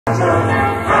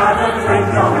Have a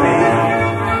drink on me.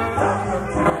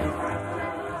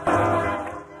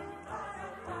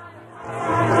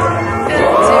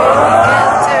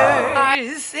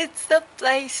 It's the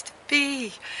place to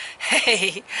be.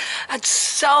 Hey, had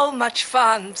so much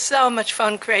fun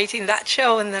creating that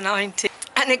show in the 90s.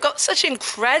 And it got such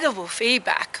incredible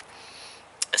feedback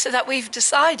so that we've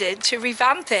decided to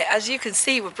revamp it. As you can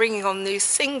see, we're bringing on new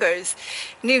singers,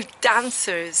 new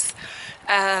dancers,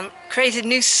 created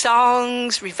new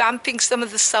songs, revamping some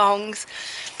of the songs.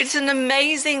 It's an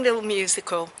amazing little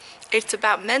musical. It's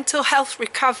about mental health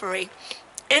recovery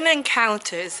in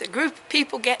encounters. A group of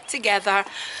people get together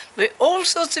with all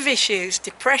sorts of issues,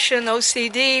 depression,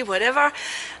 OCD, whatever,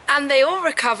 and they all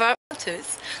recover.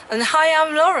 And hi,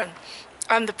 I'm Lauren.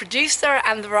 I'm the producer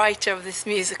and the writer of this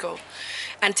musical.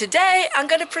 And today I'm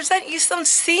going to present you some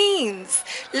scenes,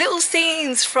 little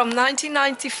scenes from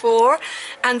 1994,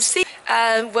 and see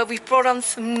where we've brought on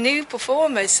some new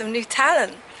performers, some new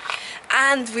talent.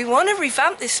 And we want to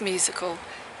revamp this musical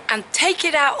and take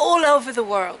it out all over the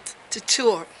world to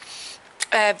tour.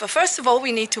 But first of all,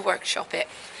 we need to workshop it.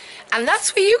 And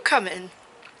that's where you come in.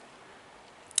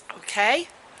 Okay?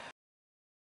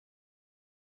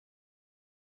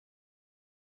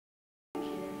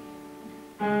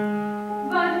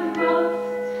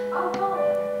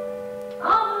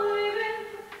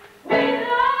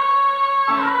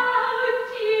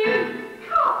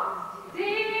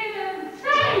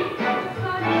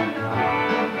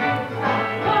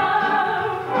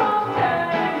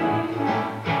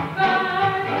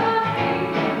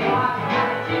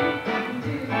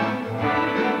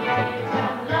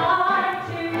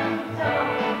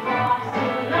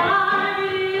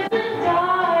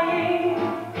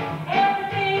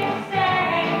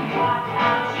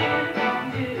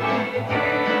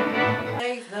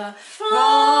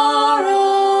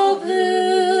 Floral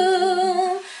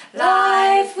bloom,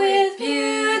 life with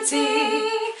beauty,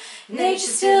 nature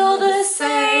still the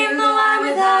same, though I'm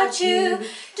without you.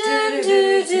 Do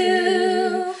do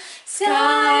do,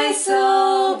 sky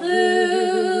so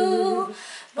blue,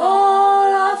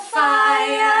 ball of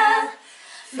fire,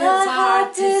 fills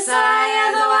heart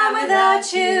desire, though I'm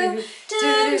without you.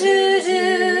 Do do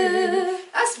do.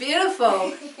 That's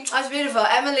beautiful. That's beautiful,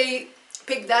 Emily.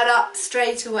 Pick that up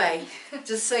straight away,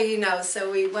 just so you know.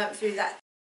 So we went through that.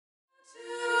 So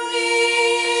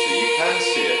you can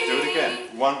see it. Do it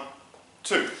again. 1,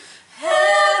 2.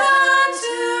 Heaven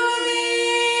to me.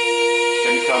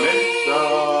 Can you come in?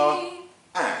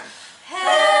 And.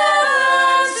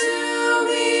 Heaven to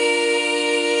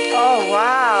me. Oh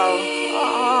wow!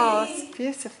 Oh, it's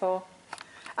beautiful.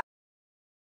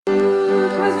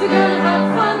 'Cause we're gonna have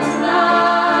fun tonight.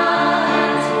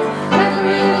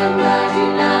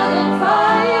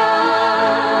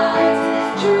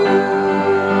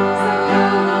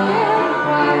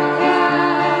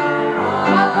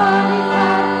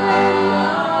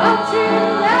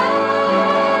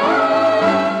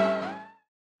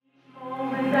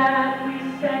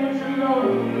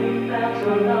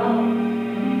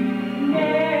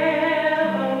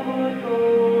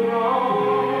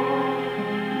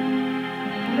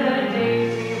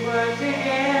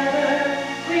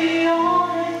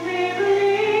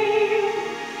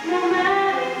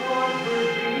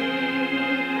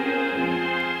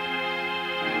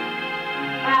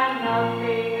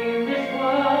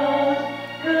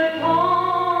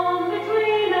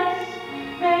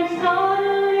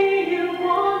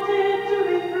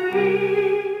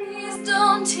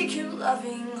 Take your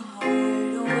loving heart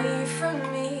away from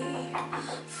me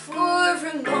for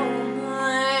a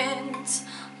moment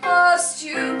of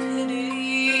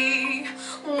stupidity.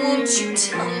 Won't you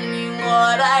tell me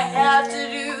what I have to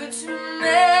do to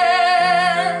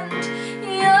mend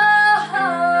your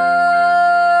heart?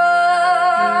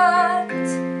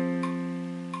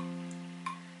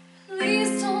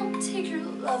 Please don't take your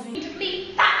loving to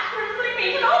me. That's for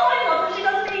sleeping. Oh my God, she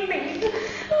doesn't need me.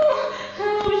 Oh,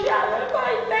 Sharon,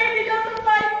 my baby doesn't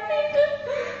like me.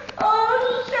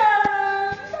 Oh,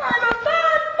 Sharon, I'm a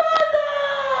bad mother.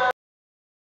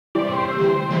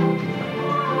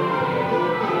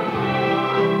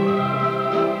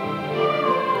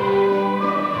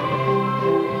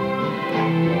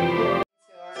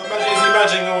 So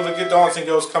imagine all the good dancing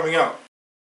girls coming out.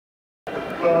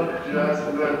 But just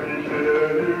let me tell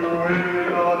you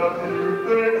in on a few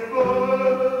things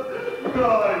that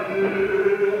I did.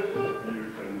 You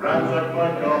can ransack my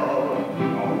car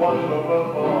on one of a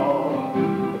bar,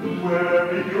 where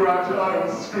every crack I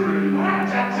will scream.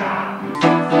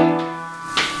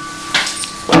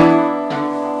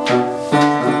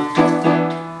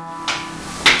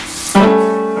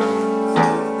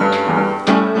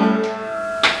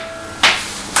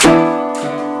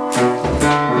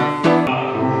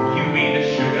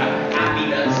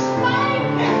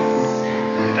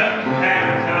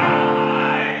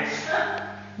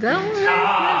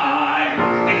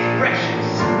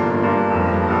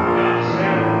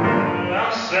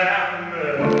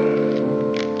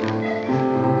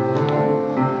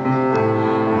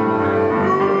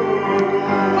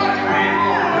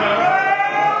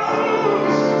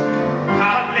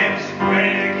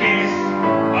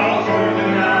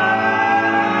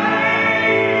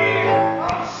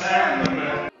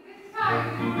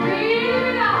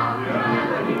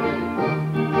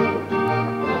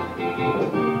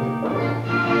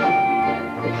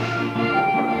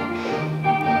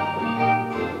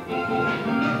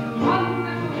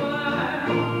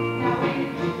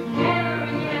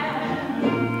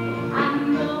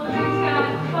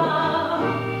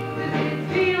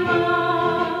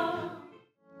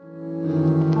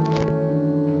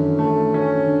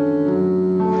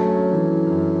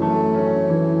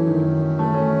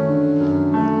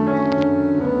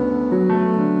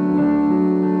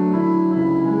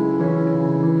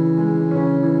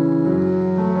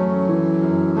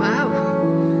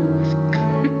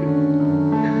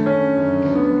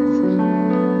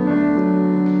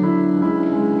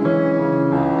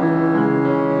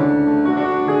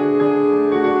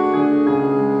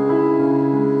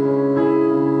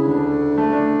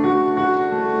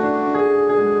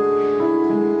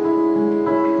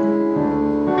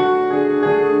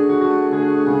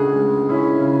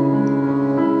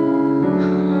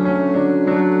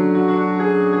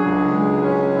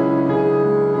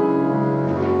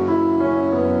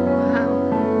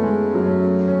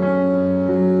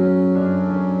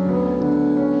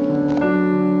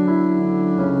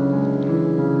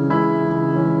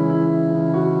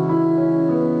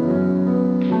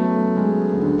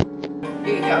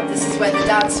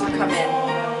 would come in.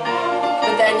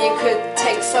 But then you could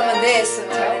take some of this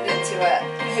and turn it into a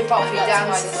hip-hop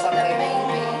dance or something.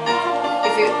 Maybe.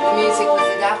 If the music was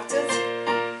adapted.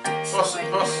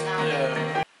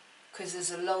 Yeah. Because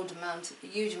there's a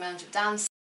huge amount of dance.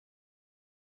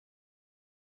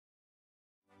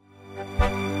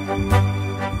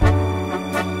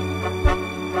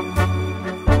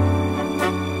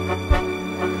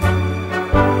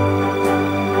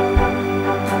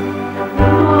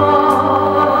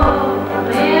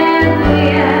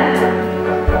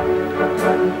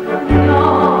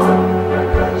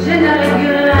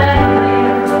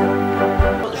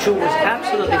 The show was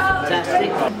absolutely fantastic.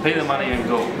 Pay the money and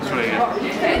go. It's really good.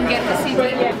 And get to see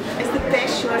it. It's the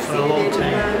best show I've For a long seen.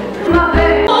 time.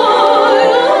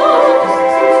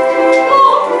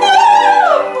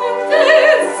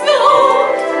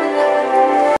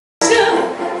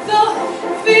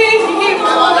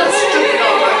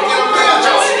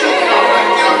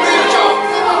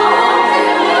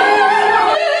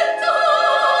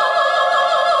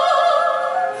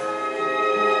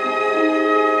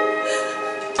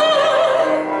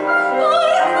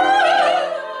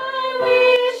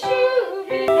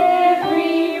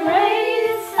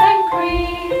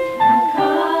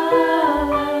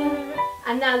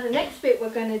 And now the next bit we're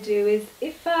going to do is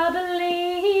If I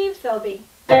Believe, there'll be,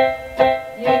 you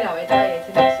know it, don't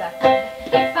you, Moon-Sat?